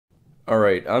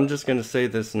Alright, I'm just gonna say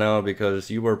this now because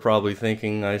you were probably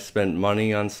thinking I spent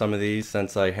money on some of these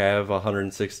since I have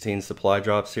 116 supply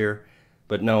drops here.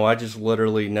 But no, I just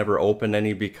literally never opened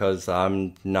any because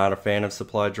I'm not a fan of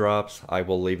supply drops. I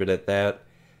will leave it at that.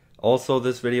 Also,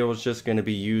 this video is just going to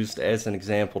be used as an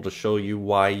example to show you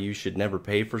why you should never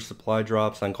pay for supply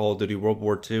drops on Call of Duty World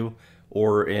War II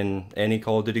or in any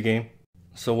Call of Duty game.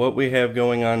 So what we have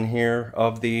going on here,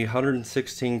 of the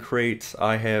 116 crates,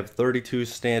 I have 32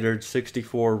 standard,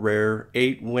 64 rare,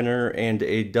 8 winter, and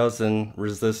a dozen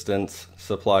resistance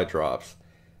supply drops.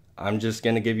 I'm just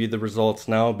going to give you the results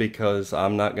now because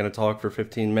I'm not going to talk for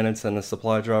 15 minutes in a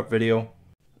supply drop video.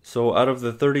 So out of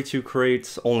the 32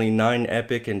 crates, only 9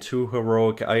 epic and 2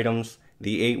 heroic items.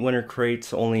 The 8 winter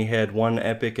crates only had 1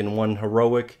 epic and 1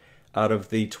 heroic. Out of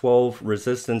the 12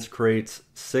 resistance crates,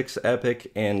 6 epic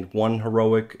and 1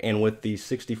 heroic, and with the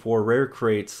 64 rare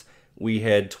crates, we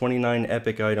had 29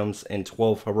 epic items and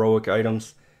 12 heroic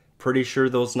items. Pretty sure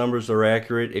those numbers are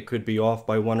accurate. It could be off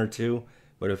by 1 or 2,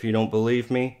 but if you don't believe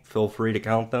me, feel free to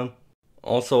count them.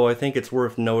 Also, I think it's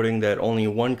worth noting that only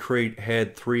 1 crate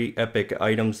had 3 epic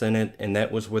items in it, and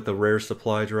that was with a rare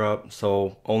supply drop,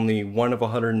 so only 1 of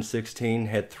 116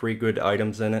 had 3 good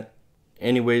items in it.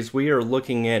 Anyways, we are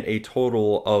looking at a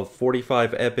total of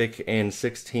 45 epic and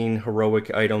 16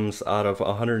 heroic items out of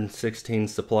 116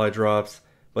 supply drops,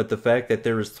 but the fact that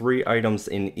there is 3 items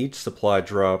in each supply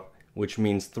drop, which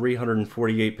means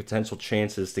 348 potential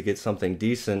chances to get something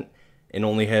decent, and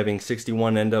only having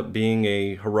 61 end up being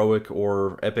a heroic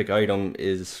or epic item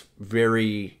is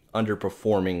very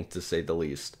underperforming, to say the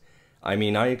least. I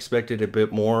mean, I expected a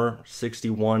bit more.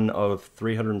 61 of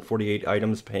 348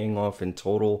 items paying off in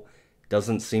total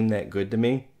doesn't seem that good to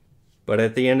me. But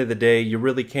at the end of the day, you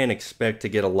really can't expect to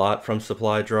get a lot from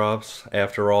supply drops.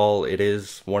 After all, it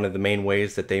is one of the main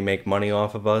ways that they make money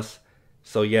off of us.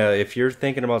 So yeah, if you're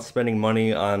thinking about spending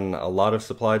money on a lot of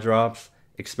supply drops,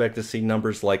 expect to see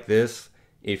numbers like this.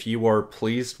 If you are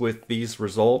pleased with these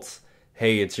results,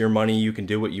 hey, it's your money, you can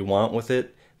do what you want with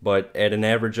it. But at an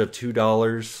average of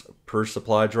 $2 per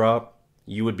supply drop,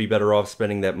 you would be better off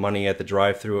spending that money at the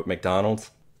drive-thru at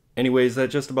McDonald's. Anyways, that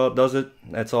just about does it.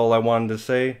 That's all I wanted to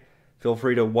say. Feel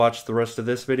free to watch the rest of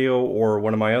this video or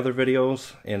one of my other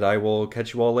videos, and I will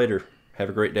catch you all later. Have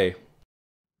a great day.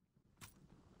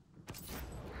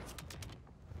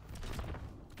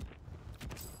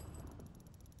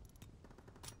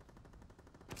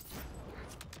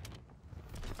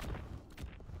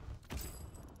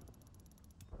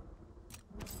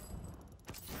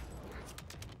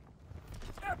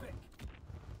 Epic!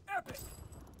 Epic!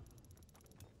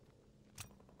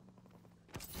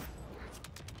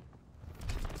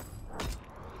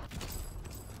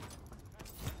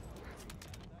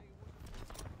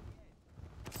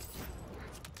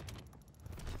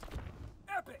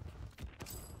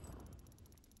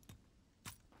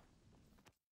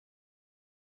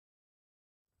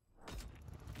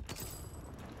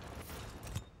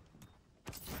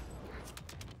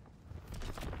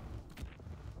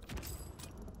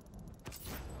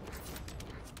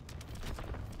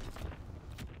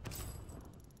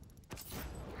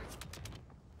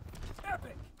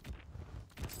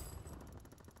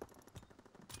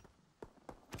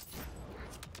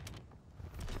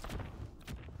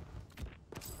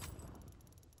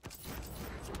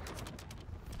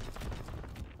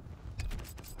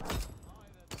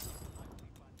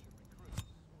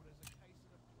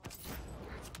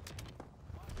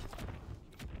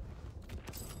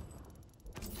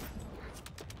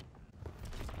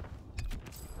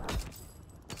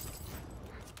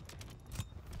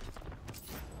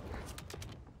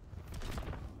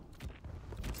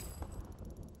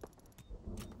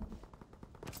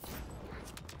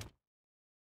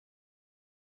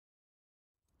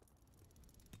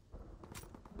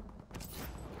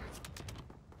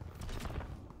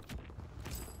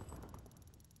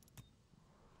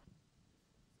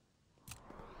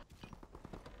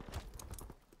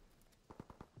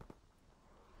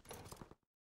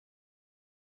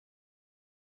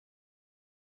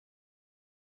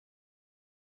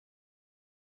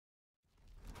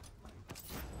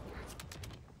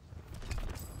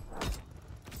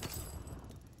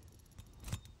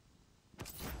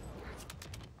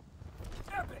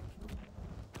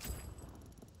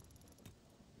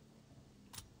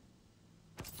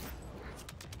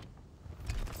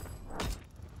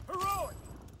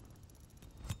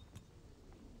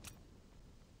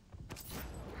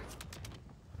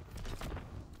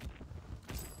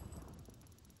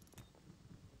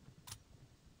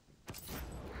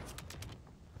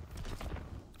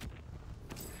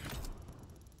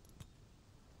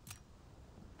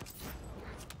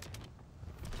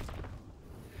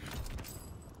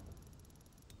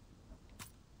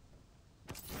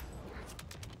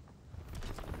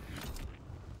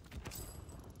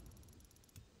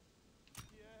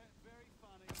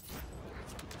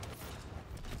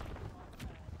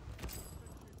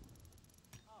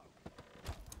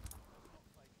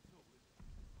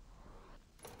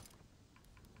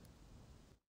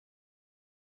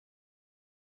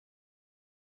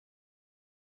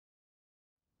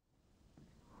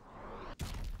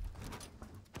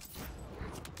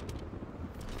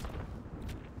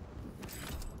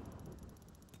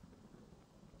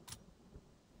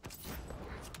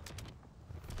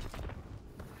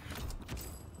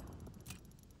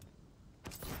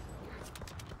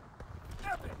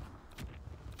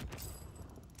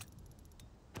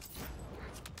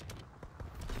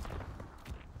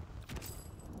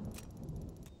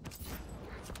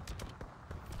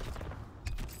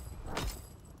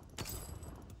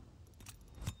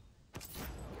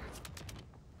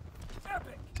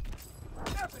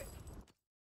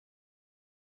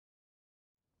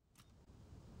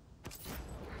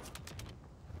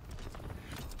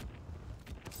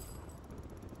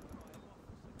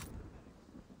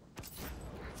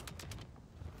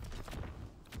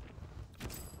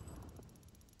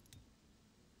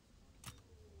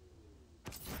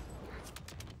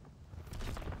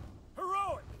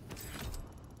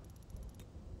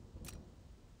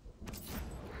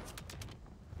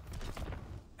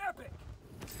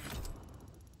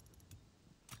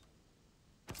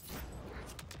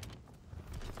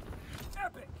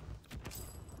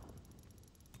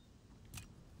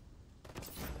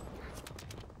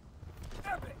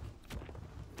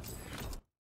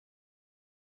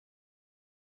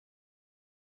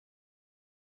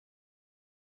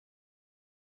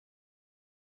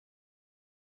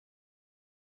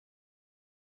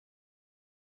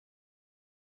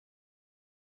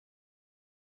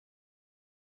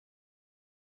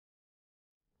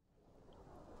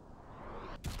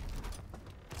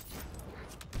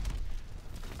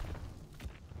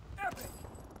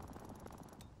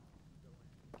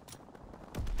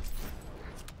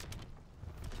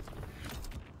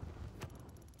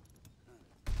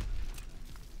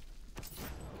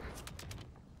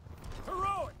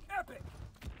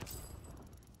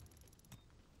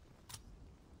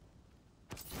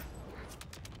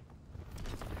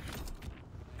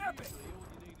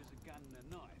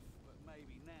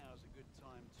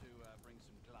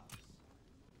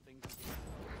 Epic!